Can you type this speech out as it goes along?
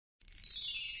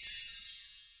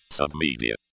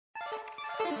Submedia.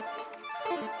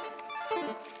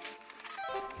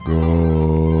 Good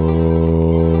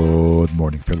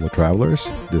morning, fellow travelers.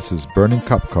 This is Burning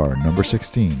Cop Car number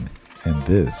 16, and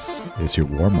this is your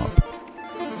warm-up.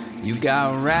 You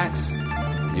got racks,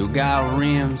 you got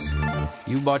rims.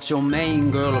 You bought your main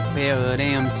girl a pair of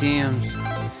damn Timbs.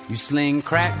 You sling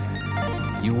crack,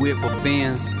 you whip a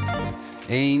Benz.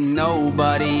 Ain't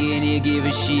nobody in here give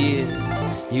a shit.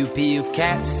 You peel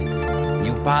caps,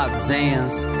 you pop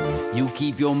Zans. You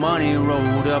keep your money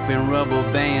rolled up in rubber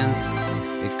bands.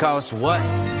 It costs what?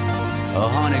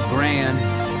 100 grand.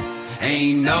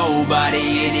 Ain't nobody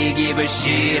in here give a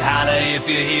shit. Holla if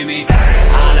you hear me.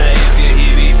 Holla if you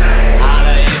hear me.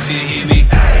 Holla if you hear me.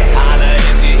 Holla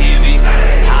if you hear me.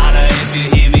 Holla if you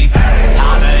hear me.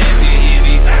 Holla if you hear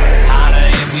me. Holla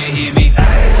if you hear me.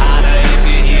 Holla if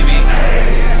you hear me.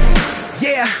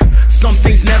 Yeah, some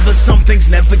things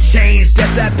never change.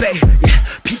 That bay. Yeah,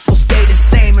 people stay the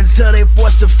same until they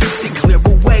forced to fix it. Clear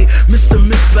away, Mr.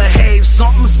 Misbehave.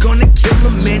 Something's gonna kill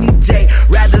him any day.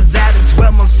 Rather that than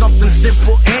dwell on something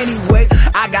simple anyway.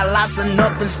 I got lots of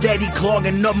nothing steady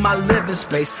clogging up my living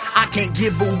space. I can't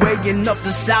give away enough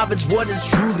to salvage what is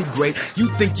truly great. You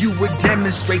think you would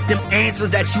demonstrate them answers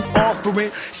that you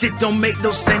offering? Shit don't make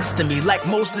no sense to me. Like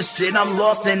most of the shit I'm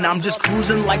lost in, I'm just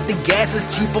cruising like the gas is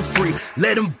cheap or free.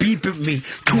 Let them beep at me.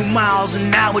 2 miles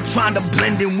an hour trying to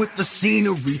blend in with the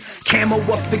scenery. Camo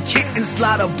up the kit and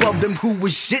slide above them who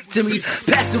was shit to me.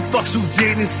 Past the fucks who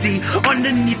didn't see.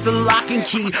 Underneath the lock and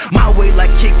key. My way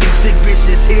like kicking sick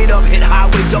vicious. Hit up, hit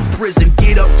highway, dump prison.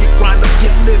 Get up, get grind up,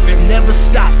 get living. Never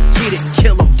stop, get it,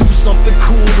 kill them. Do something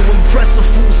cool to impress a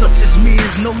fool such as me.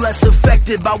 Is no less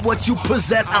affected by what you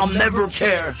possess. I'll never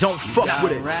care, don't fuck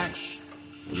with it. Racks,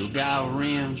 you got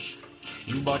rims.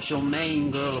 You bought your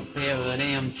main girl a pair of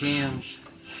damn Timbs.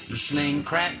 You sling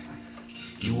crack,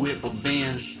 you whip a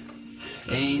Benz.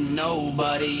 Ain't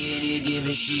nobody in here give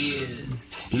a shit.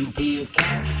 You peel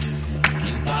caps,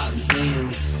 you pop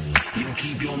Zans. You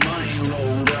keep your money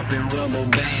rolled up in rubber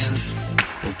bands.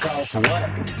 It costs what?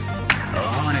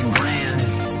 100 grand.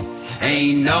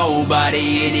 Ain't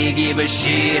nobody in here give a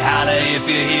shit. Holla if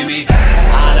you hear me.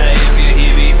 Holla if you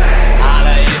hear me.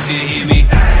 Holla if you hear me.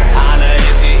 Holla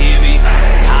if you hear me.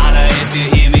 Holla if you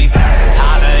hear me.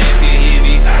 Holla if you hear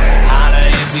me. Holla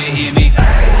if you hear me.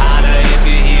 Holla if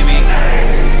you hear me.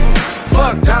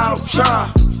 Fuck Donald Trump.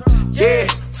 Yeah,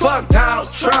 fuck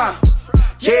Donald Trump.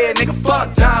 Yeah, nigga,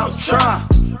 fuck Donald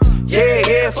Trump.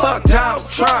 Yeah, fuck Donald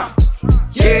Trump.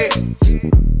 Yeah.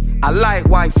 I like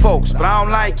white folks, but I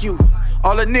don't like you.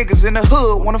 All the niggas in the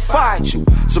hood wanna fight you.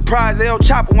 Surprised El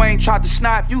Chapo ain't tried to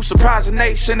snipe you. Surprised the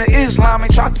Nation of Islam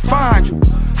ain't tried to find you.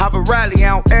 Have a rally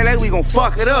out LA, we gon'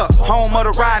 fuck it up. Home of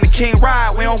the ride and King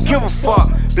Ride, we don't give a fuck.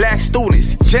 Black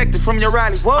students ejected from your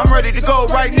rally. What? I'm ready to go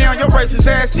right now, your racist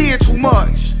ass did too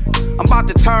much. I'm about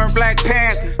to turn Black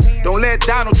Panther. Don't let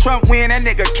Donald Trump win, that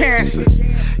nigga cancer.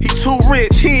 He too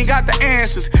rich, he ain't got the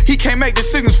answers. He can't make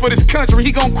decisions for this country,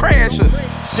 he gon' crash us.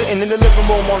 Sitting in the living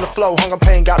room on the floor, hunger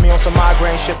pain got me on some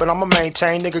migraine shit, but I'ma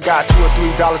maintain. Nigga got $2 or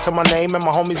 $3 to my name, and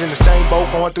my homies in the same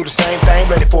boat, going through the same thing,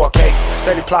 ready for a cake,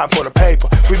 steady plotting for the paper.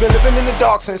 We've been living in the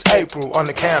dark since April,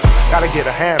 under candle, gotta get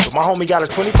a handle. My homie got a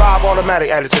 25 automatic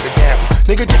added to the gamble.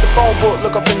 Nigga get the phone book,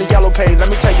 look up in the yellow page, let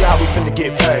me tell you how we finna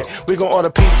get paid. We gon'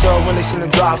 order pizza when they send the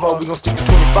driver, we gon' stick the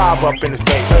 25 up in his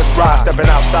face. Let's ride, stepping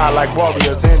outside like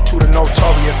warriors into the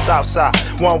notorious south side.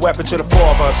 One weapon to the 4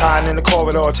 of us, hiding in the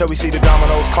corridor till we see the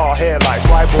dominoes call headlights.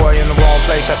 White boy in the wrong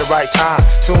place at the right time.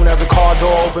 Soon as the car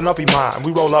door open up, he mind.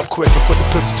 We roll up quick and put the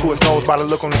pistol to his nose. By the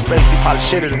look on his face, he probably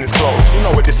shitted in his clothes. You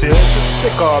know what this is? It's a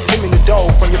stick up. Give me the dough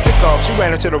from your pickup. She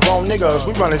ran into the wrong niggas.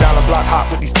 We running down the block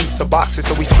hot with these pieces of boxes,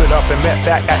 so we split up and met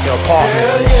back at the apartment.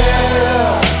 Hell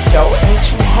yeah. Yo, ain't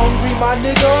you hungry, my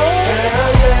nigga?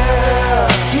 Hell yeah.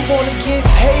 You wanna get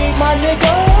paid, my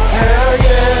nigga? Hell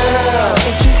yeah.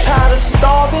 Ain't you tired of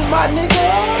starving, my nigga?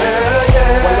 Hell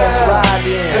yeah. Well, let's ride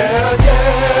in. Hell yeah.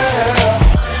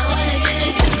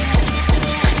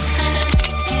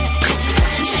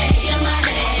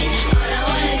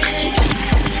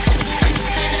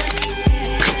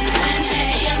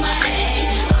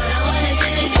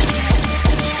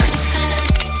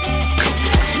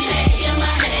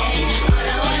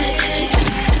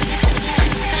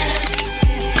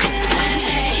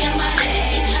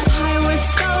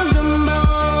 Skulls and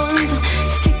bones,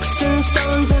 sticks and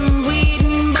stones and weed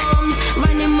and bombs.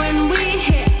 Running when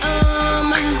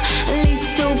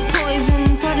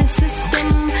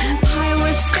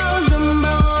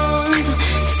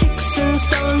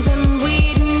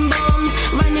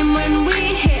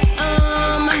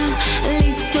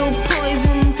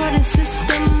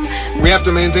We have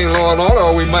to maintain law and order,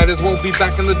 or we might as well be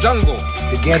back in the jungle.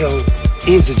 The ghetto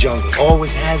is a jungle,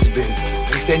 always has been.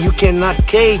 Understand? You cannot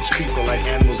cage people like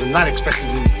animals and not expect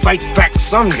them to fight back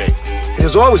someday. It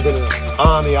has always been an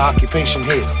army occupation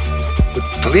here, with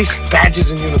police badges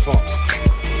and uniforms.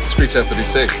 The streets have to be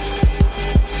safe.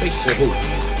 Safe for who?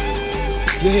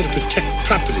 You're here to protect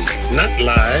property, not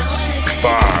lives.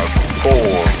 5, 4,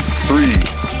 3,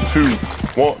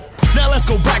 2, 1. Now let's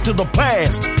go back to the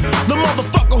past. The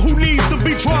motherfucker who needs to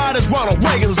be tried is Ronald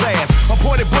Reagan's ass.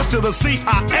 Appointed Bush to the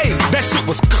CIA. That shit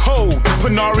was cold.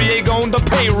 Put Noriega on the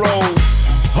payroll.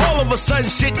 All of a sudden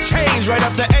shit changed right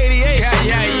after 88.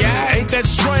 Yeah. Ain't that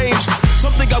strange?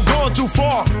 Something I've gone too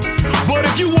far. But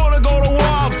if you wanna go to war,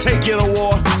 I'll take you to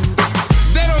war.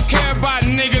 They don't care about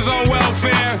niggas on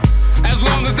welfare as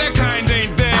long as their kind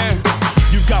ain't there.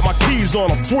 You got my keys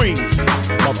on a freeze,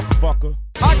 motherfucker.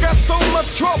 I got so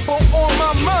much trouble on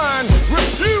my mind.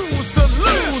 Refuse to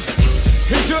lose.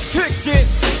 Here's your ticket.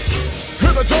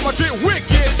 Hear the drummer get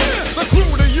wicked. The crew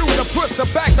to you to push the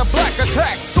back the black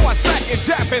attack. So I sack and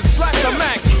jab and slap the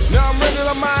Mac. Now I'm ready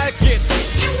to mic it.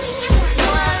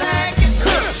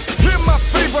 Hear my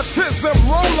favoritism,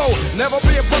 Rolo. Never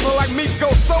be a brother like me, go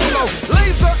solo.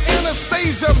 Laser,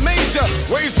 Anastasia, major.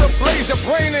 Ways to blaze your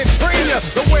brain and train ya.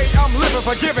 The way I'm living,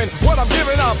 forgiving what I'm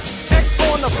giving up.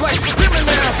 On the flex, give me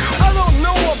now. I don't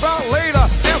know about later.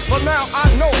 As for now, I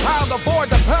know how to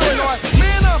avoid the paranoid.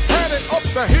 Man, I've had it up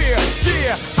to here.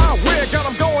 Yeah, I wear, got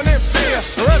them going in fear.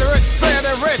 The rhetoric said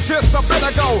and read just a bit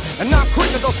ago. And not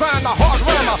quick to go sign the hard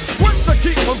rhymer. What to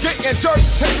keep from getting jerked,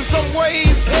 changing some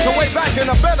ways. The way back in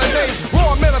the better days.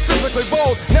 Raw, metaphysically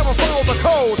bold, never follow the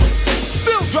code.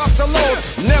 Still drop the load,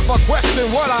 never question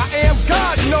what I am,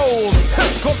 God knows.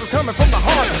 Cause it's coming from the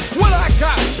heart. What I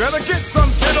got, better get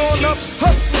some, get on up.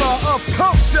 Hustler of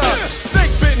culture, snake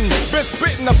bitten, been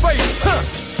spit in the face.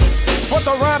 But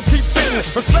the rhymes keep fitting,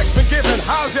 respect's been given,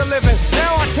 how's you living?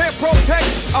 Now I can't protect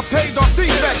a paid off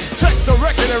defect. Check the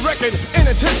record and record,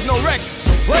 unintentional wreck.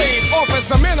 Played off as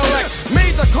some intellect,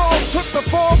 made the call, took the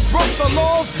fall, broke the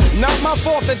laws. Not my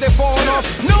fault that they're falling off.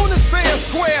 Known as fair and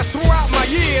square throughout my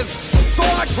years. So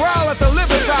I growl at the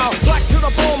living foul. Black to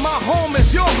the bone, my home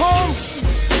is your home.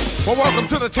 Well, welcome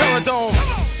to the Terror Dome.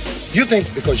 You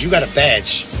think because you got a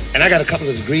badge and I got a couple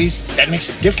of degrees, that makes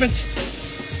a difference?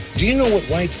 Do you know what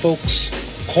white folks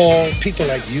call people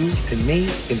like you and me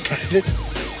in private?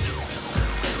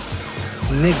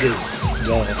 Niggas,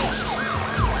 dogs.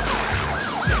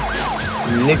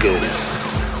 Niggas.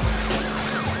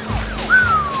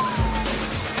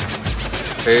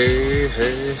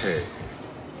 Hey.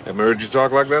 Haven't heard you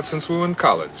talk like that since we were in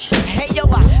college. Hey yo,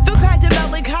 I feel kind of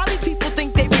melancholy. People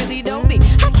think they really know me.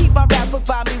 I keep my rapper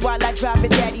by me while I drive a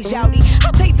daddy's Audi.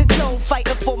 I pay the tone,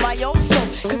 fighting for my own soul.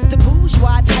 Cause the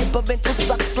bourgeois type of mental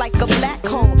sucks like a black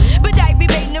hole. But I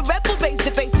remain a rebel, base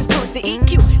to face distort the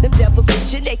EQ. Them devils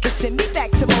wishing they could send me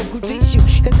back to Mogadishu.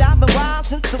 Cause I've been wild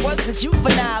since I was a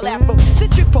juvenile.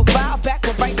 Afro-centric profile, back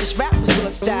when righteous rap was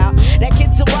doing style. That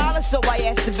kid's a wilder, so I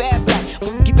asked the bad black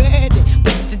Boogie Bandit,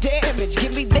 what's the damage?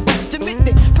 Give me the estimate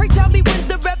then. Pray tell me when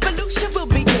the revolution will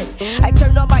begin. I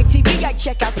turn on my TV, I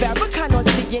check out Farrakhan on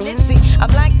CNN. See, I'm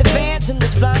like the phantom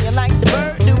that's flying like the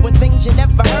bird, doing things you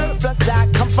never heard. Plus I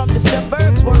come from the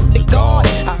suburbs, word to God.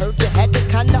 I heard you had it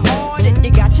kinda hard, and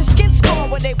you got your skin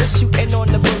scorned when they were shooting on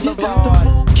the boulevard.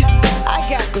 I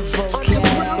got the vocab.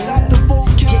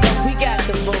 Yeah, we got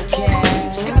the vocab.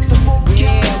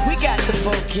 Yeah, we got the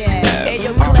vocab. Hey,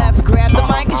 yo, Clef, grab the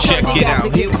mic and check it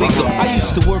out. Here we go. I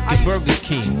used to work at Burger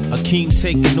King, a king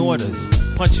taking orders.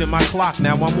 Punching my clock,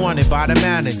 now I'm wanted by the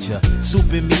manager.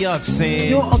 Souping me up, saying,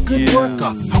 you're a good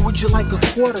worker. How would you like a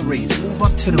quarter raise? Move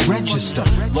up to the register.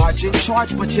 Large in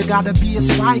charge, but you gotta be a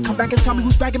spy. Come back and tell me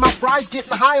who's bagging my fries,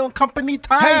 getting high on company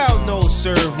time. Hell no,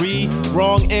 sirree.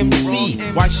 Wrong MC.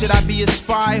 Why should I be a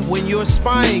spy when you're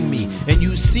spying me? And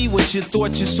you see what you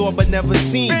thought you saw but never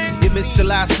seen. You missed the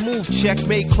last move,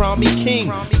 checkmate, crown me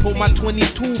king. Pull my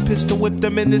 22, pistol whip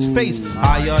them in his face.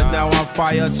 Higher, now I'm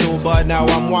fired, sober, now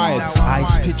I'm wired. Eyes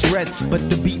pitch red, but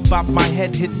the beat bop my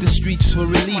head hit the streets for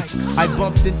relief. I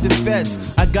bumped into feds,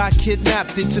 I got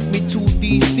kidnapped, they took me to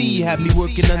DC. Had me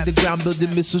working underground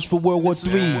building missiles for World War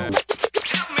III.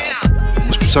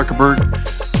 Mr. Zuckerberg,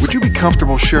 would you be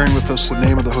comfortable sharing with us the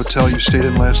name of the hotel you stayed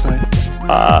in last night?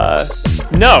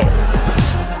 No.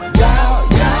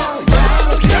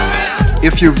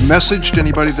 If you've messaged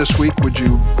anybody this week, would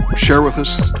you share with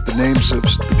us the names of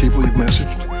the people you've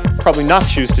messaged? Probably not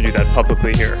choose to do that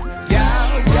publicly here.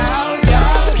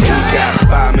 You got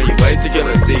 5 million ways to kill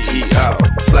a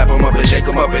CEO. Slap him up and shake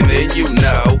him up and then you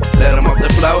know. Let him off the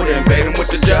float and bait him with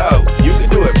the dough. You can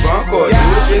do it funk or do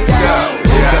it just go.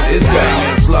 Yeah, it's game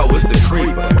and slow, it's the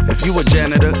creeper. If you a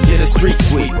janitor, get a street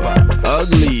sweeper.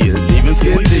 Ugly is even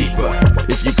skin deeper.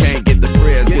 If you can't get the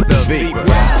prayers, get the beeper.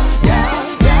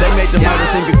 They made the murder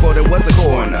scene before there was a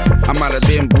coroner. I might have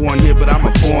been born here, but I'm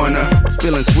a foreigner.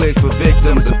 Spilling swigs for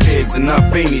victims of pigs and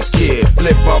not Feeney's kid.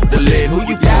 Flip off the lid, who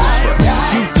you pulling for?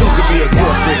 You too could be a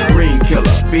corporate green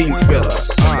killer, bean spiller.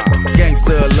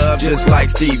 Gangster of love, just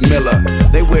like Steve Miller.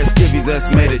 They wear skivvies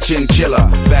that's made of chinchilla.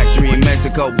 Factory in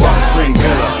Mexico, bought a spring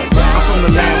villa. I'm from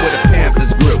the land where the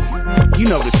Panthers grew. You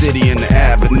know the city and the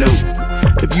avenue.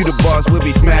 If you the boss, we'll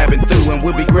be smabbing through and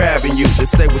we'll be grabbing you to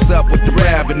say what's up with the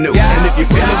revenue. And if you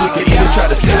feel it, we can either try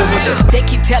to seal it with the. They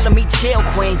keep telling me chill,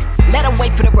 queen. Let them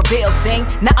wait for the reveal, sing.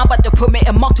 Now I'm about to put me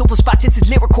in multiple spots. It's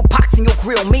lyrical pox in your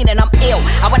grill, meaning I'm ill.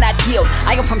 I will not yield.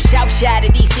 I am from Southside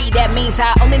of DC. That means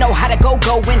I only know how to go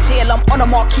until I'm on a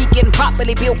marquee getting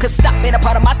properly built. Cause stop being a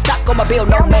part of my stock on my bill,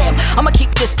 no ma'am. I'ma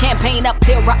keep this campaign up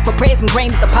till rock for prayers and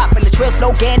grains. The popular trail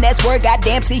slogan, that's word,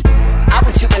 goddamn, see. I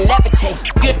want you to levitate.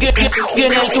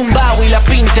 Tiene el tumbao y la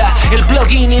pinta, el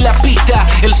plugin y la pista,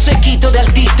 el sequito de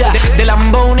altista, de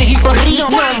lambones y porrito.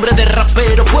 Nombre de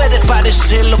rapero puede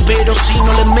parecerlo, pero si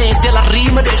no le mete a la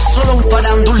rima eres solo un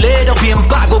farandulero. Bien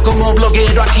pago como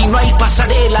bloguero, aquí no hay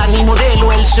pasarela ni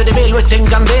modelo. El cerebelo está en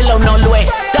candela o no lo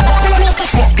está.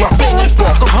 En el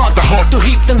poco hot, tu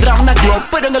hip tendrá una glow,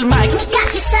 pero en el mic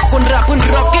con rap en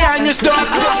rock, ¿qué año es dog?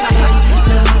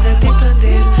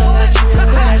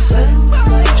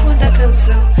 No ritmo da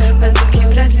canção, mais do que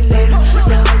brasileiro.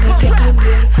 Na onda tem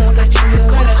pandeiro, bate meu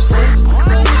coração.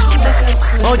 No ritmo da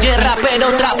canção. Oye,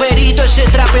 rapero, traperito, ese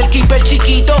trapper keep el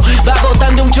chiquito va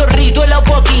botando un chorrito en lo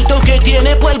poquito que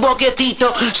tiene pues el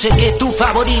boquetito. Sé que es tu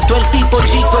favorito, el tipo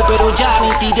chico, pero ya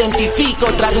ni te identifico.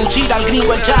 Traducir al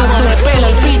gringo el chavo me pela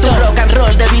el pito. Rock and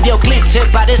roll de videoclip, se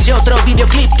parece otro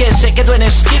videoclip que se quedó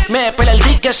en skip. Me pela el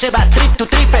dick que se va trip to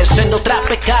trip, siendo trap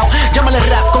pecado. Llámale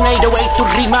rap con 808, tu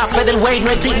rima featherweight,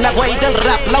 no es digna güey del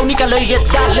rap. La única ley es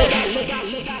darle.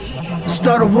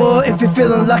 Start a war if you're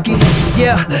feeling lucky,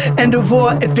 yeah. End a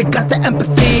war if you got the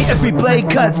empathy. Every blade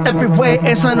cuts every way,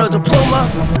 ain't sign no diploma.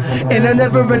 And I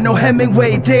never read no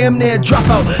Hemingway, damn near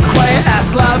dropout. Quiet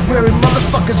ass library,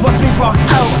 motherfuckers watch me rock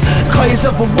out. Call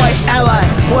yourself a white ally,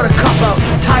 what a cop out.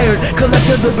 Tired,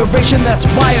 collective liberation that's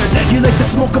wired. You like the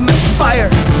smoke of fire.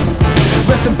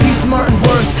 Rest in peace, Martin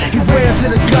Worth. He ran to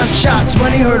the gunshots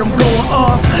when he heard him going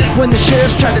off. When the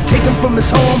sheriffs tried to take him from his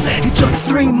home, he took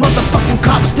 3 motherfucking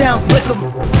cops down with him.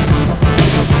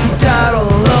 He died all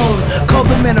alone. Called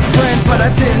the man a friend, but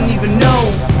I didn't even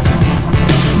know.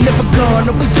 Never gone,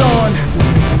 it was on.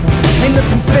 Ain't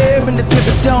nothing fair in the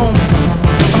Tibbet Dome.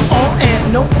 I'm all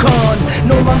ant, no con,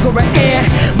 no longer an ant.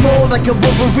 More like a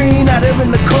Wolverine out there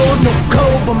in the cold. No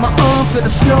cold, but my arm for the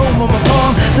snow on my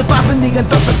palm. Surviving the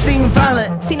unforeseen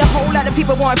violent. Seen a whole lot of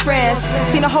people want friends.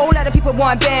 Seen a whole lot of people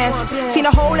want bands. Seen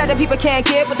a whole lot of people can't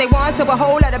get what they want, so a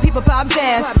whole lot of people pop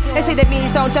dance. They say the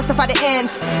means don't justify the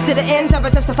ends. Did the ends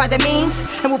ever justify the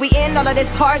means? And will we end all of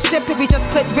this hardship if we just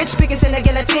put rich biggest in the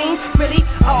guillotine? Really?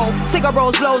 Oh, cigar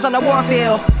rolls blows on the war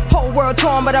field. Whole world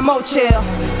torn, but I'm more chill.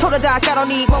 Told the doc I don't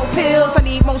need more pills. I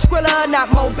need more Skrilla, not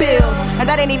more bills. And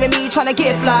that ain't even me trying to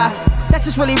get fly. That's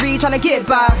just really Reed trying to get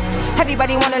by.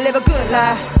 Everybody wanna live a good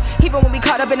life, even when we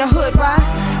caught up in the hood, right?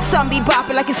 Some be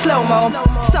bopping like it's slow-mo.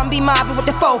 Some be mobbing with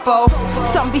the fofo.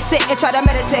 Some be sitting and try to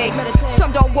meditate.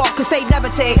 Some don't walk cause they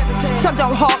levitate. Some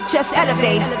don't hawk, just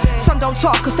elevate. Some don't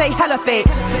talk cause they hella fake.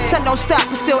 Some don't stop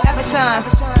but still ever shine.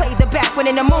 Play the back when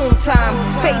in the moon time.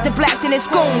 Fade the black then it's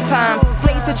goon time.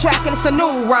 Blaze the track and it's a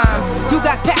new rhyme. You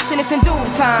got passion, it's in due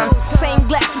time. Same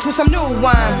glasses with some new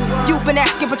wine. You've been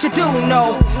asking but you do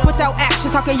know. Without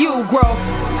actions how can you grow?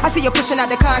 I see you pushing out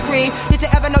the concrete. Did you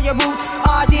ever know your roots?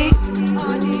 RD?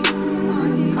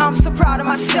 I'm so proud of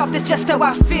myself, that's just how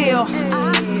I feel.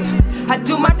 I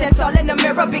do my dance all in the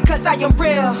mirror because I am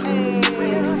real.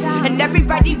 And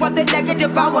everybody want the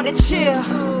negative, I wanna chill.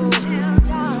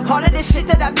 All of this shit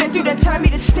that I've been through done turned me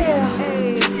to steel.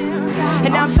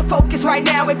 And I'm so focused right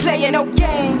now, we're playing no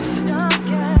games.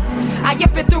 I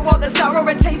have been through all the sorrow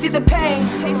and tasted the pain.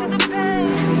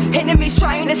 Enemies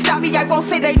trying to stop me, I won't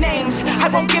say their names. I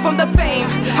won't give them the fame,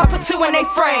 I'll put 2 in their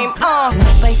frame. En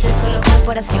los países solo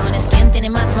corporaciones. ¿Quién tiene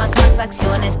más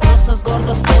acciones? Trozos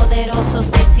gordos, poderosos,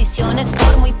 decisiones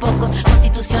por muy pocos.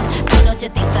 Constitución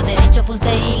pinochetista, derecho pues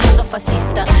de hilo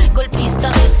fascista.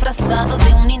 Golpista disfrazado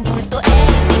de un indulto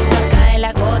elitista. Cae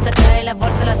la gota, cae la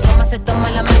bolsa, la toma, se toma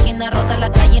la máquina, rota la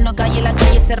calle, no calle, la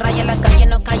calle se raya, la calle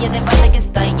no calle, debate que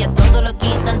está y ya todo lo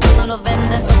quitan, todo lo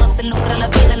venden, todo se lucra, la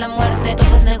vida, la muerte,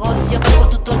 todo es negocio, bajo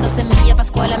tu toldo, semilla,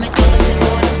 pascuala, me todo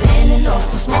seguro. Venenos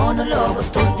tus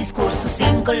monólogos, tus discursos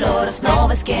cinco loros. No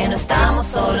ves que no estamos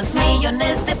solos,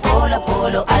 millones de polo a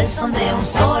polo, al son de un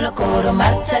solo coro.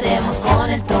 Marcharemos con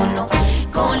el tono,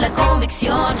 con la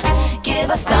convicción que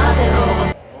basta de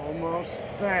robo.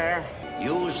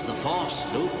 Use the force,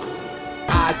 Luke.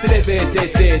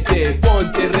 Atrévete,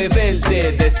 ponte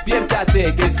rebelde,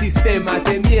 despiértate que el sistema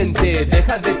te miente,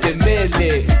 deja de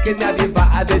temerle, que nadie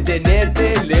va a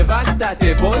detenerte,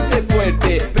 levántate, ponte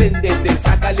fuerte, préndete,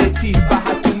 sácale chispas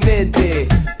a tu mente,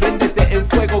 préndete en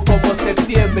fuego como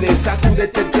septiembre,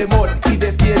 sacúdete el temor y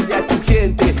defiende a tu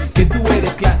gente, que tú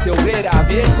eres clase obrera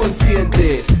bien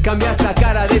consciente, cambia esa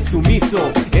cara de sumiso,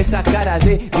 esa cara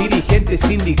de dirigente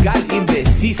sindical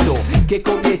indeciso, que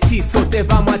con mi hechizo te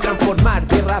vamos a transformar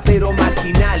de rapero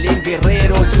marginal en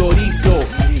guerrero chorizo.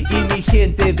 Y mi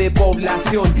gente de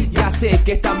población ya sé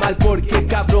que está mal porque el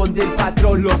cabrón del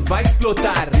patrón los va a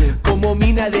explotar, como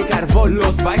mina de carbón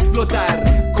los va a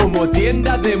explotar, como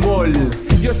tienda de mall.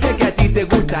 Yo sé que a ti te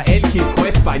gusta el hip hop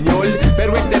español,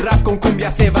 pero este rap con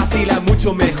cumbia se vacila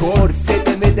mucho mejor. Se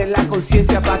te mete en la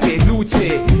conciencia pa' que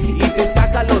luche y te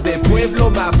saca lo de pueblo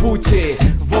mapuche.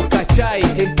 Vos cachai,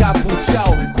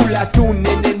 encapuchao, culatún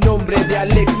en el nombre de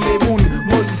Alex Lebún.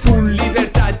 Montún,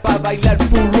 libertad pa' bailar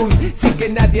purún, sin que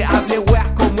nadie hable weas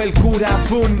como el cura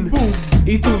Fun.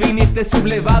 Y tú viniste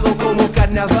sublevado como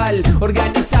carnaval,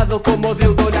 organizado como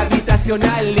deudor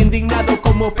habitacional, indignado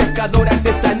como pescador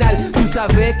artesanal. Tú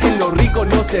sabes que en lo rico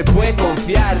no se puede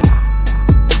confiar.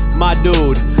 My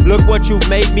dude, look what you've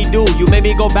made me do. You made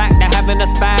me go back to having a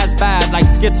spaz bad, like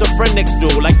schizophrenics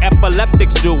do, like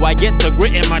epileptics do. I get to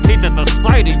gritting my teeth at the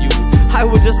sight of you. I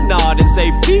would just nod and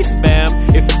say peace, ma'am,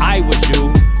 if I was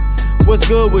you. What's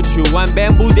good with you? I'm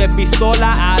Bamboo de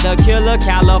Pistola, out of Killer,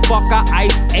 California,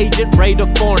 Ice Agent,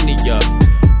 Raiderfornia.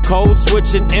 Code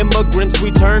switching immigrants,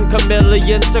 we turn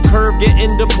chameleons to curve,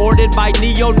 getting deported by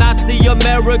neo-Nazi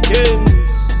Americans.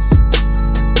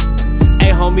 Hey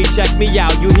homie, check me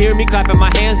out. You hear me clapping my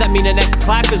hands? That mean the next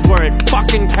clap is where it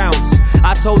fucking counts.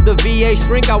 I told the VA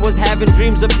shrink I was having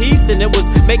dreams of peace, and it was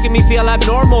making me feel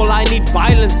abnormal. I need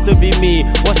violence to be me.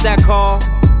 What's that called?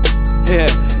 Yeah,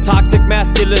 toxic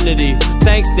masculinity.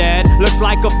 Thanks, Dad. Looks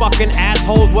like a fucking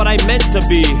asshole's what I meant to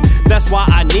be. That's why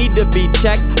I need to be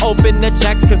checked. Open the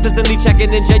checks, consistently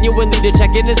checking and genuinely to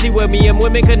check in and see where me and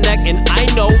women connect. And I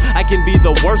know I can be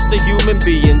the worst of human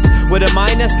beings, with a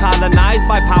mind that's colonized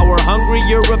by power-hungry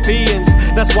Europeans.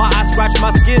 That's why I scratch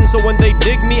my skin, so when they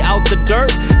dig me out the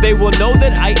dirt, they will know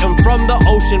that I am from the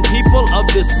ocean. People of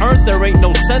this earth, there ain't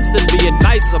no sense in being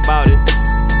nice about it,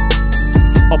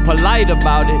 or polite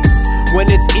about it, when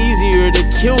it's easier to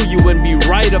kill you and be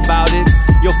right about it.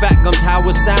 Yo, Fat Gums, how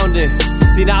it sounding?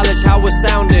 See knowledge, how it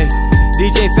sounding?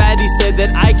 DJ Fatty said that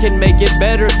I can make it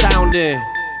better sounding.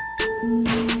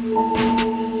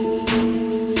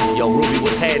 Yo, Ruby,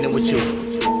 what's happening with you?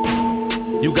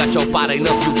 You got your body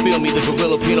up, you feel me, the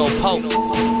Gorilla Pino Pope.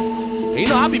 You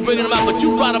know, I be bringing them out, but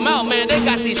you brought them out, man. They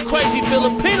got these crazy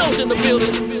Filipinos in the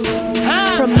building.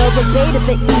 From Nova Bay to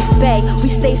the East Bay, we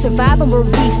stay surviving where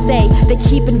we stay. They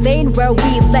keep invading where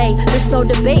we lay. There's no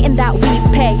debating that we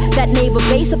pay. That naval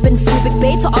base up in Subic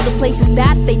Bay, to all the places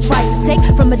that they tried to take.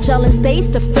 From Magellan's days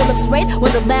to Phillips Raid,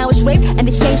 when the land was raped and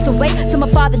they changed the way. To my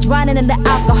father drowning in the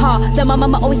alcohol. Then my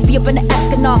mama always be up in the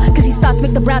Escanal, cause these thoughts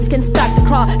make the brown skin start to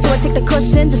crawl. So I take the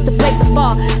cushion just to break the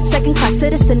fall. Second class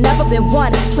citizen, never been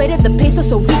one. Traded the peso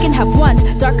so we can have ones.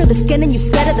 Darker the skin and you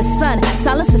scared of the sun.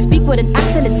 Silence to speak with an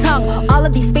accent and tongue. All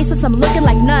of these faces I'm looking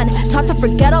like none. Taught to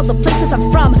forget all the places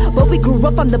I'm from, but we grew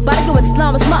up on the barrio and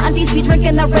slums. My aunties be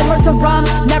drinking that red horse and rum.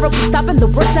 Never be stopping, the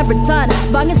work's never done.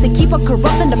 Long as they keep on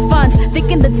corrupting the funds,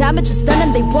 thinking the damage is done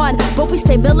and they won. But we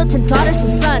stay militant daughters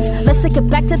and sons. Let's take it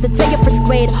back to the day of first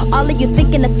grade. All of you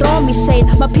thinking of throwing me shade.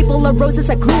 My people are roses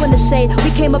that grew in the shade.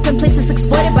 We came up in places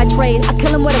exploited by trade. I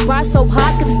kill 'em with a bar so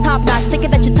hot cause it's top notch.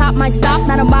 Thinking that your top might stop,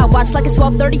 not on my watch. Like it's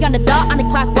 12:30 on the dot on the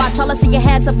clock watch. All I see your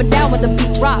hands up and down when the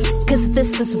beat drops. Cause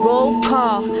this is roll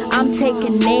call, I'm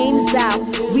taking names out.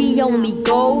 We only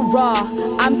go raw,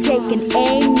 I'm taking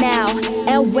aim now.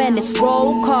 And when it's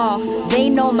roll call, they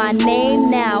know my name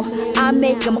now. I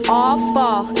make them all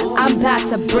fall, I'm about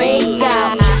to break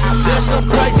out. There's some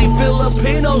crazy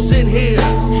Filipinos in here.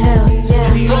 Hell yeah.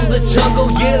 From the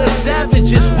jungle, yeah, the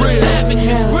savage is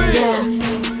real.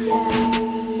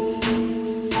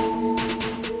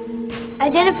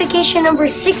 Identification number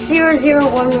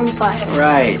 600115.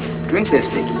 Right. Drink this,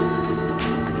 Dickie.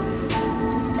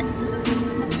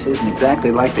 This isn't exactly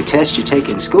like the test you take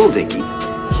in school, Dickie.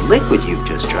 The liquid you've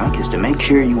just drunk is to make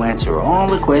sure you answer all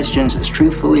the questions as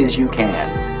truthfully as you can.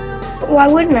 Why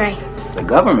wouldn't I? The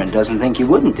government doesn't think you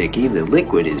wouldn't, Dickie. The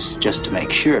liquid is just to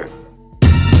make sure.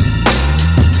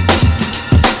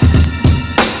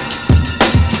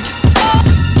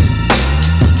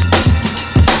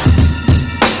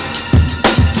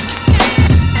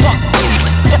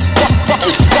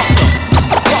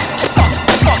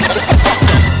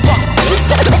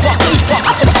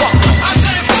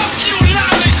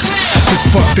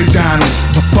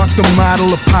 the model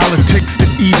of politics that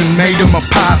even made him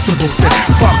impossible. Said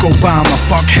fuck Obama,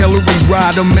 fuck Hillary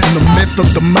Rodham, and the myth of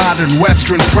the modern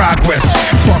Western progress.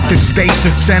 Fuck the state,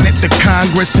 the Senate, the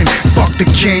Congress, and fuck the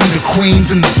king, the queens,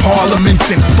 and the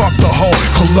parliaments, and fuck the whole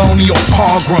colonial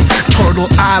pogrom, Turtle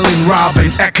Island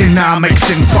robbing economics,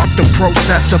 and fuck the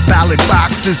process of ballot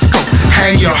boxes. Go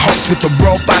hang your hopes with the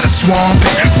rope by the swamp,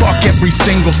 and fuck every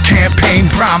single campaign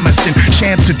promise and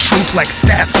chance of truth like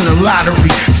stats in the lottery.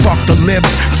 Fuck the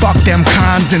libs, fuck them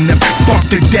cons and them, fuck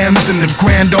the Dems and the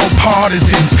grand old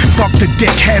partisans. Fuck the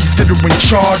dickheads that are in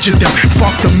charge of them.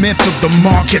 Fuck the myth of the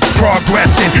market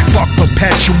progressing. Fuck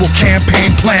perpetual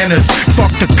campaign planners.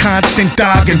 Fuck the constant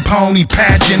dog and pony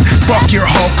pageant. Fuck your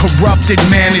whole corrupted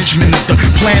management of the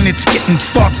planet's getting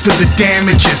fucked for the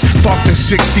damages. Fuck the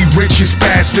 60 richest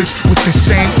bastards with the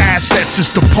same assets as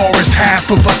the poorest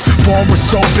half of us. 4 or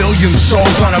so billion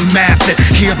souls on a map that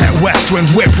hear that western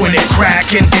whip when it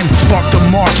cracking. And fuck the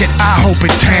market, I hope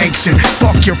it tanks. And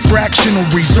fuck your fractional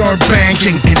reserve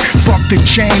banking. And fuck the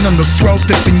chain on the throat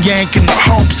that's been yanking the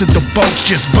hopes of the folks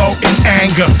just vote in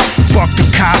anger. Fuck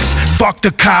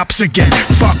the cops again.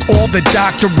 Fuck all the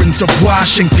doctrines of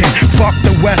Washington. Fuck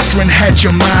the western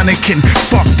hegemonic and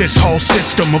fuck this whole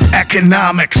system of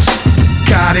economics.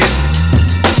 Got it?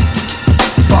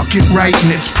 Fuck it right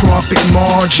in its profit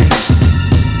margins.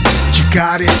 You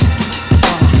got it?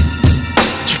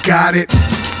 You got it?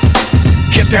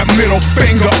 Get that middle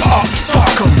finger up.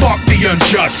 Fuck 'em. Fuck the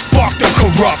unjust. Fuck the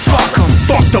corrupt. Fuck 'em.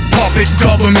 Fuck the puppet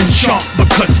government chump,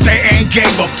 because they ain't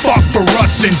gave a fuck for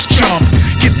us since jump.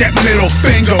 Get that middle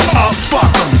finger up.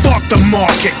 Fuck 'em. Fuck the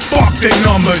market. Fuck the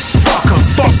numbers. Fuck 'em.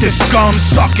 Fuck the scum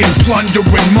sucking,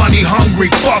 plundering, money hungry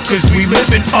fuckers we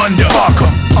living under. Fuck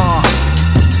 'em.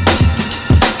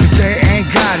 Cause they ain't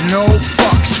got no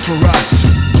fucks for us.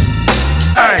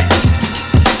 Hey,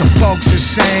 the folks are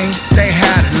saying they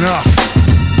had enough.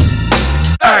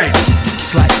 Hey,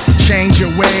 it's like change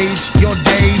your ways, your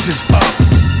days is up.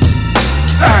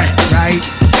 Hey, right?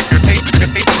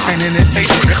 And then it ain't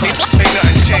nothing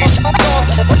changed.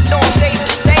 Don't stay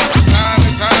the same. Time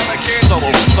and time again. So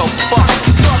fuck.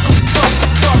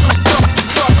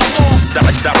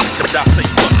 I say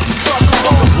fuck.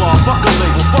 Fuck a blog, fuck a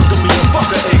label, fuck a meter,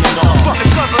 fuck a A&R. Fuck a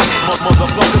government,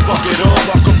 motherfucker, fuck it all.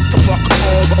 Fuck 'em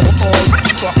all,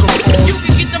 fuck 'em all. You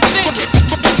can get the finger.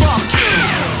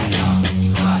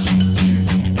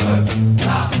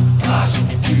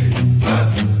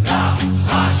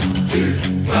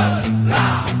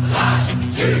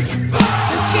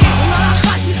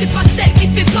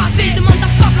 Demande à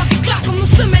Fable avec là comme on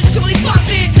se mêle sur les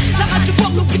pavés. La rage de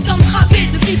voir nos putains de travées,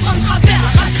 de vivre en travers,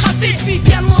 la rage gravée, puis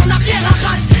bien loin en arrière, la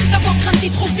rage d'avoir grandi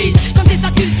trop vite. Quand des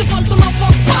adultes volent ton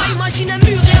enfance, pas imagine un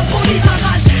mur et un poli de la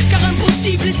rage. Car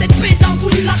impossible et cette paix t'en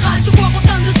voulu la rage de voir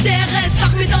autant de CRS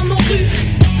armés dans nos rues.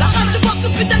 La rage de voir ce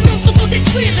putain de monde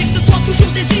s'autodétruire et que ce soit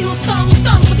toujours des innocents au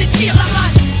centre des tirs. La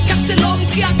rage, car c'est l'homme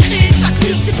qui a créé chaque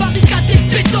mur, ces barricades et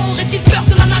béton. Aurait-il peur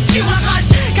de la nature, la rage,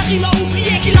 car il a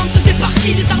oublié qu'il en faisait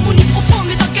partie des harmonies profondes.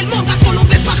 Mais dans quel monde la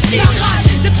colombe est partie? La rage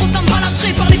d'être autant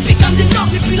balafré par les piquants des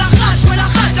normes. Et puis la rage, ouais la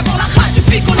rage d'avoir la rage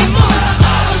depuis qu'on est mort.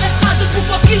 On restera debout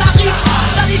quoi qu'il arrive,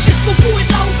 d'aller jusqu'au bout et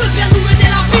là on veut bien nous mener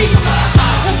la vie.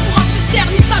 On pourra plus se taire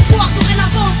ni s'asseoir,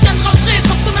 dorénavant on tiendra prêt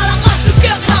parce qu'on a la rage, le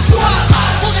cœur et la foi.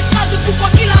 On restera debout quoi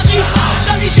qu'il arrive,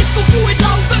 d'aller jusqu'au bout et là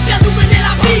on veut bien nous mener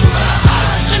la vie.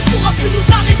 Rien ne pourra plus nous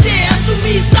arrêter,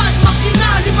 insoumis, sage,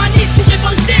 marginal, humaniste ou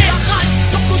révolté. La rage,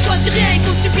 parce qu'on choisit rien et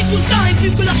qu'on subit tout le temps. Et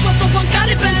vu que leurs choix sont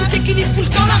bancals, et ben tout équilibre fout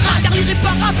le camp. La rage, car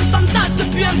l'irréparable s'entasse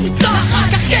depuis un bout de temps. La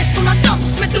rage, car qu'est-ce qu'on attend pour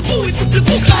se mettre debout et foutre le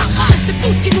bouc? La rage, c'est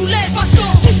tout ce qui nous laisse,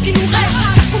 tout ce qui nous reste.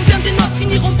 Car combien des nôtres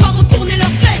finiront par retourner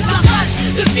leurs fesses? La rage,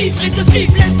 de vivre et de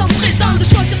vivre l'instant présent, de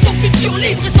choisir son futur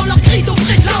libre et sans leur cri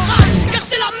d'oppression. La rage, car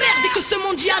c'est la merde et que ce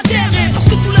monde y adhère. Et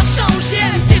parce que tout leur chant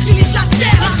OGM stérilise la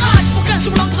terre. La rage, pour qu'un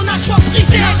jour l'engrenage soit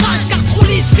brisé. La rage, car trop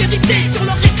lisse vérité sur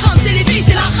leur écran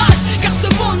télévisé. La rage, car ce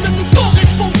monde ne nous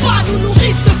correspond pas. Nous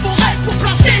nourrissent de vos rêves pour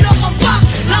placer leur rempart.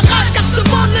 La rage, car ce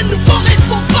monde ne nous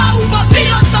correspond pas. Où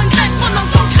Babylone s'engraisse pendant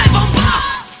qu'on crève en bas.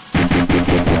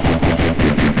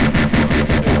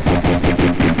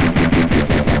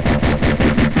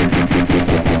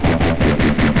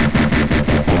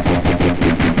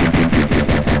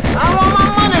 I want my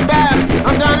money back.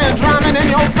 I'm down here drowning in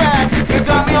your fat. You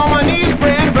got me on my knees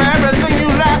praying for everything you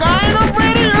lack. I ain't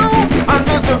afraid of you. I'm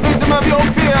just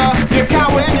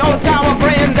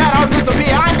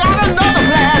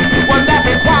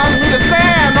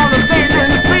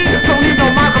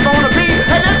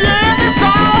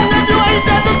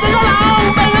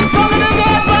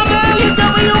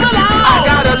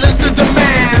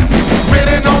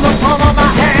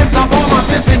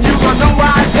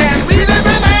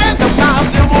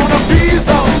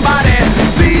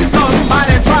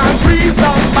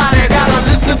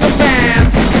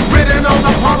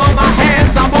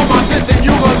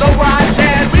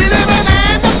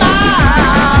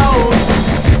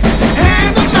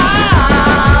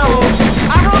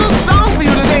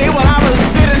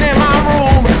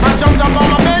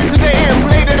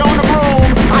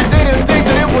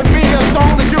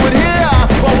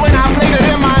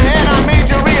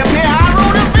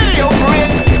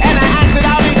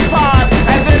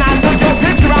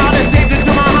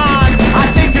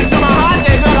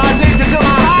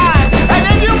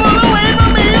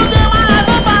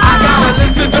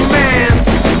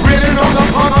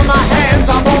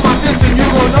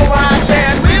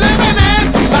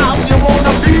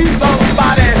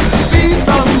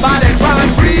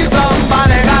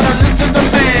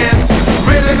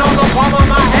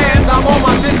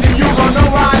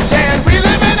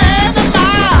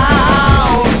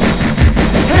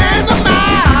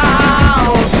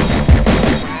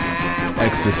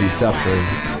ecstasy suffering,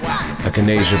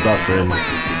 echinacea buffering.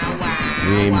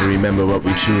 We aim to remember what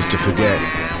we choose to forget.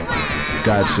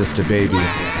 God's just a baby,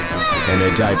 and her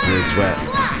diaper is wet.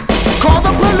 Call the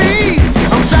police,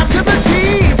 I'm strapped to the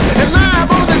teeth, and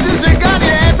liable to disregard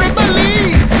every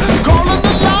belief. Calling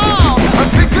the law, I'm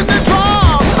fixing the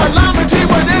draw. Allow me to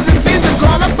what isn't seen to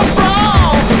call up a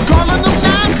brawl. Calling them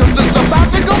now, cause it's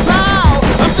about to go pow.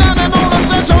 I'm standing on the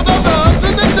threshold of the ups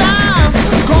and the downs.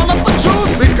 Call up a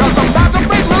truce, because I'm about to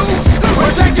break loose.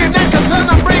 We're taking that, cause then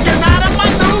I'm breaking out of my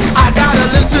noose. I got a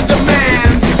list of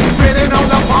demands, written on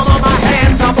the palm of my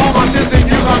hands. I'm on my this and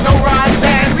you gon' know where I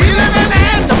stand. We live in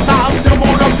hand to mouth, you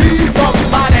wanna be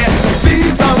somebody, see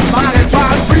somebody,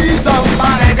 try and free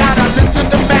somebody. Got a list of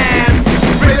demands,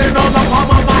 written on the palm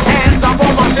of my hands. I'm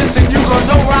on my this and you gon'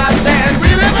 know where I stand. We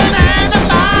live in hand to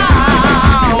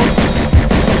mouth,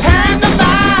 hand to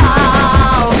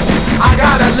mouth. I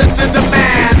got a list of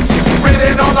demands,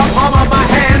 written on the palm of my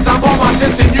hands. I'm on my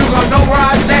this and you gon' know where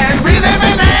I stand. We live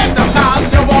in hand to mouth,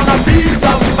 you wanna be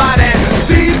somebody,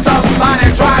 see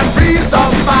somebody, try and free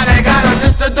somebody. Got a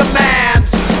list of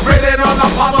demands, written on the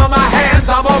palm of my hands.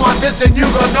 I'm on my this and you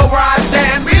gon' know where I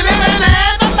stand. We live in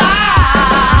hand to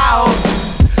mouth,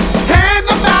 hand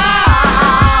to mouth.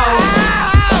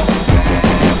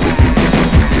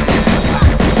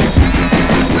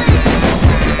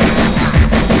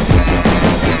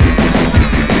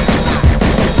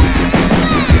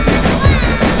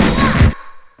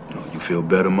 You feel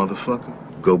better, motherfucker?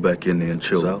 Go back in there and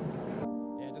chill out.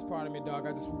 Yeah, just pardon me, dog.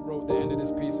 I just wrote the end of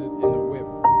this piece in the whip.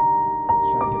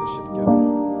 Just trying to get this shit together.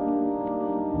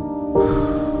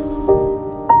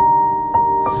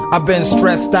 I've been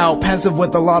stressed out, pensive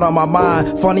with a lot on my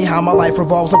mind. Funny how my life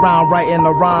revolves around writing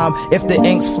a rhyme. If the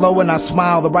ink's flowing, I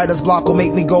smile. The writer's block will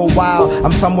make me go wild.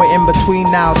 I'm somewhere in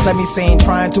between now, semi-sane,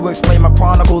 trying to explain my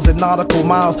chronicles in nautical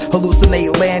miles.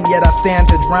 Hallucinate land, yet I stand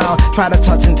to drown. Try to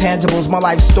touch intangibles, my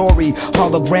life story.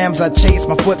 Holograms I chase,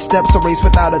 my footsteps erase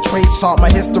without a trace. Sought my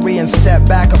history and step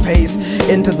back a pace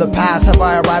into the past. Have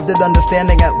I arrived at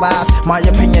understanding at last? My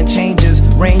opinion changes,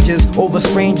 ranges over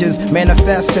strangers,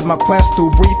 manifests in my quest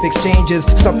through brief exchanges.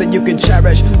 Something you can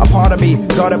cherish, a part of me,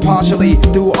 guarded partially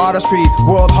through artistry.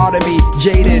 World hard of me,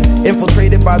 jaded,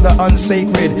 infiltrated by the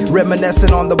unsacred,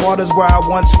 reminiscing on the waters where I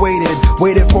once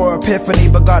waited for epiphany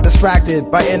but got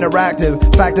distracted by interactive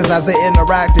factors as they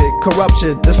interacted.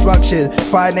 Corruption, destruction,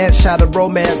 finance, shattered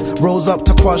romance rose up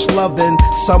to crush love. Then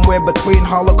somewhere between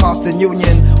Holocaust and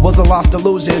Union was a lost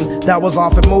illusion that was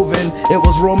often moving. It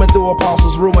was roaming through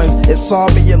apostles' ruins. It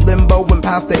saw me in limbo and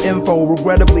past the info.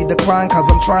 Regrettably declined cause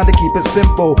I'm trying to keep it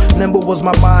simple. Nimble was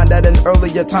my mind at an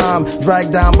earlier time,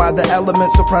 dragged down by the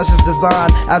elements of precious design.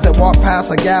 As it walked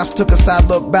past, I gasped, took a sad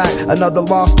look back. Another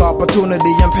lost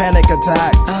opportunity and panic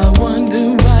attack. I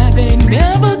wonder why they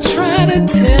never try to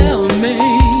tell me.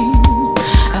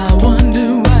 I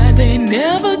wonder why they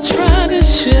never try to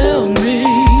show me.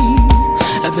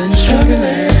 I've been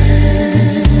struggling.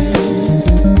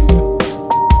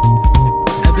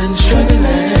 I've been struggling.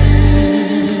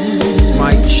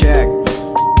 Mic check.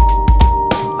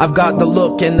 I've got the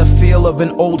look and the feel of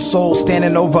an old soul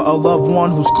standing over a loved one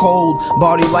who's cold,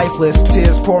 body lifeless,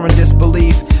 tears pouring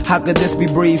disbelief. How could this be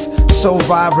brief? So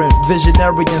vibrant,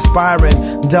 visionary,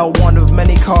 inspiring. Dealt one of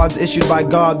many cards issued by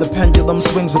God. The pendulum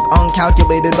swings with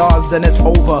uncalculated odds, then it's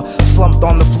over. Slumped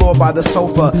on the floor by the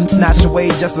sofa, snatched away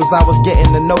just as I was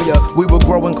getting to know ya. We were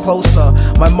growing closer.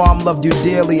 My mom loved you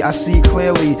dearly, I see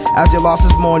clearly, as your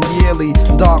losses mourn yearly.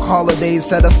 Dark holidays,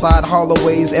 set aside hollow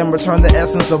ways, and return the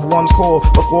essence of one's core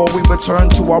before we return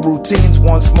to our routines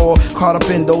once more. Caught up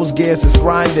in those gears, it's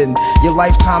grinding. Your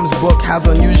lifetime's book has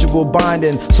unusual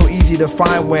binding, so easy to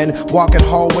find when walking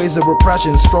hallways of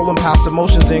repression, strolling past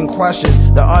emotions in question.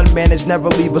 The unmanaged never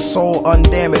leave a soul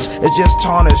undamaged. It's just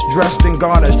tarnished, dressed and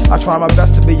garnished. I try my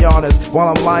best to be honest, while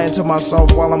I'm lying to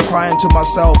myself, while I'm crying to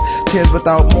myself. Tears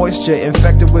without moisture,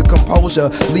 infected with composure,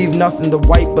 leave nothing to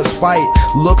wipe but spite.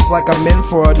 Looks like I'm in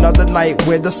for another night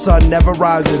where the sun never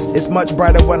rises. It's much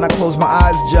brighter when I close my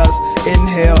eyes. Just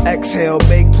inhale, exhale,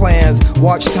 make plans,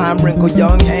 watch time wrinkle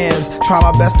young hands. Try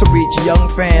my best to reach young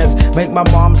fans, make my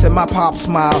moms and my pop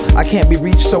smile. I can't be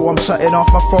reached, so I'm shutting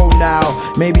off my phone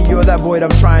now. Maybe you're that void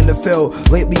I'm trying to fill.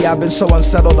 Lately I've been so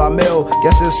unsettled, I'm ill.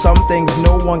 Guess there's some things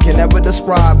no one can ever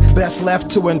describe, best left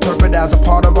to interpret as a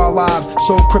part of our lives.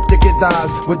 So cryptic it dies,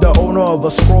 with the owner of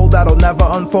a scroll that'll never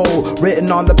unfold,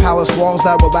 written on the palace walls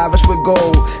that were lavished with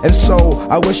gold. And so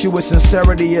I wish you with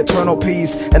sincerity, eternal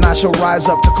peace, and I shall rise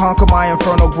up to conquer my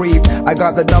infernal grief. I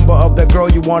got the number of the girl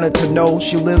you wanted to know.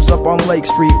 She lives up on Lake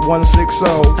Street, 160.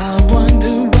 I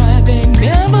wonder why they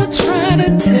never try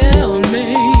to tell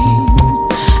me.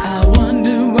 I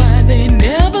wonder why they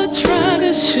never try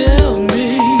to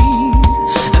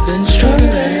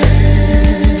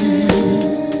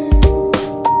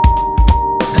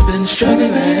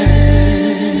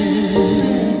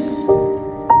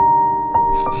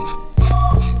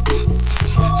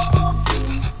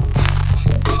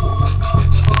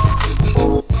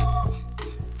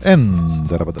And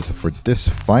that about does it for this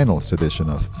final edition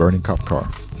of Burning Cop Car.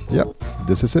 Yep,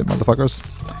 this is it, motherfuckers.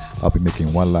 I'll be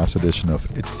making one last edition of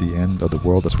It's the End of the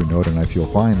World as We Know It and I Feel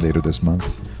Fine later this month,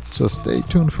 so stay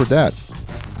tuned for that.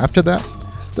 After that,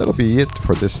 that'll be it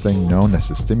for this thing known as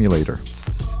the Stimulator.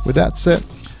 With that said,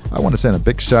 I want to send a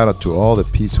big shout out to all the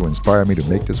peeps who inspired me to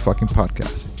make this fucking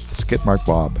podcast. Skidmark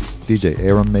Bob, DJ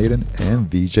Aaron Maiden, and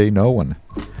VJ No One.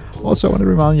 Also, I want to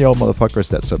remind y'all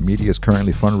motherfuckers that Submedia is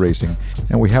currently fundraising,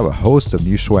 and we have a host of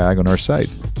new swag on our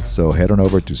site. So head on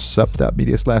over to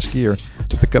sub.media/gear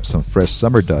to pick up some fresh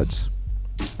summer duds.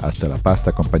 Hasta la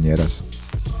pasta, compañeras.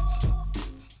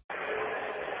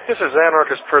 This is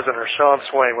anarchist prisoner Sean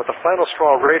Swain with the Final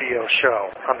Straw radio show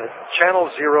on the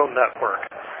Channel Zero Network,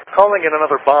 calling in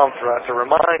another bomb threat to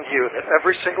remind you that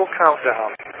every single countdown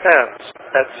ends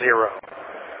at 0.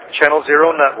 Channel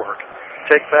Zero Network,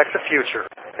 take back the future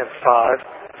in 5,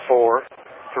 4,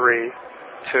 3,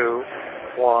 2,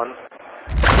 1.